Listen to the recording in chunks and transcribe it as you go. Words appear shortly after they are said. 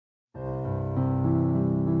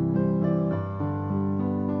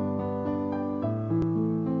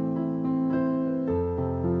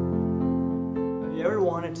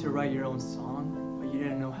wanted to write your own song, but you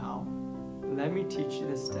didn't know how? Let me teach you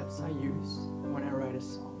the steps I use when I write a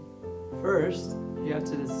song. First, you have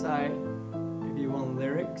to decide if you want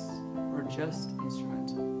lyrics or just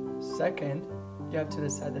instrumental. Second, you have to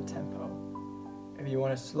decide the tempo. If you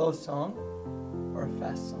want a slow song or a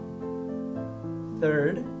fast song.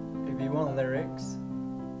 Third, if you want lyrics,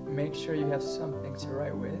 make sure you have something to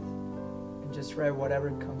write with and just write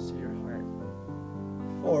whatever comes to your heart.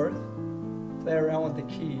 Fourth, play around with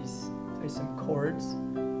the keys, play some chords,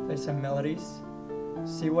 play some melodies,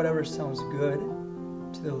 see whatever sounds good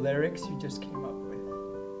to the lyrics you just came up with.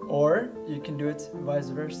 Or you can do it vice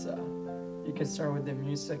versa. You can start with the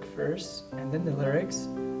music first and then the lyrics,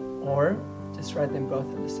 or just write them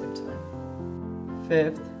both at the same time.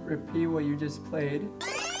 Fifth, repeat what you just played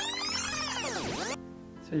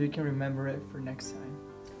so you can remember it for next time.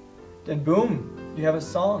 Then boom, you have a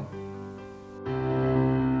song.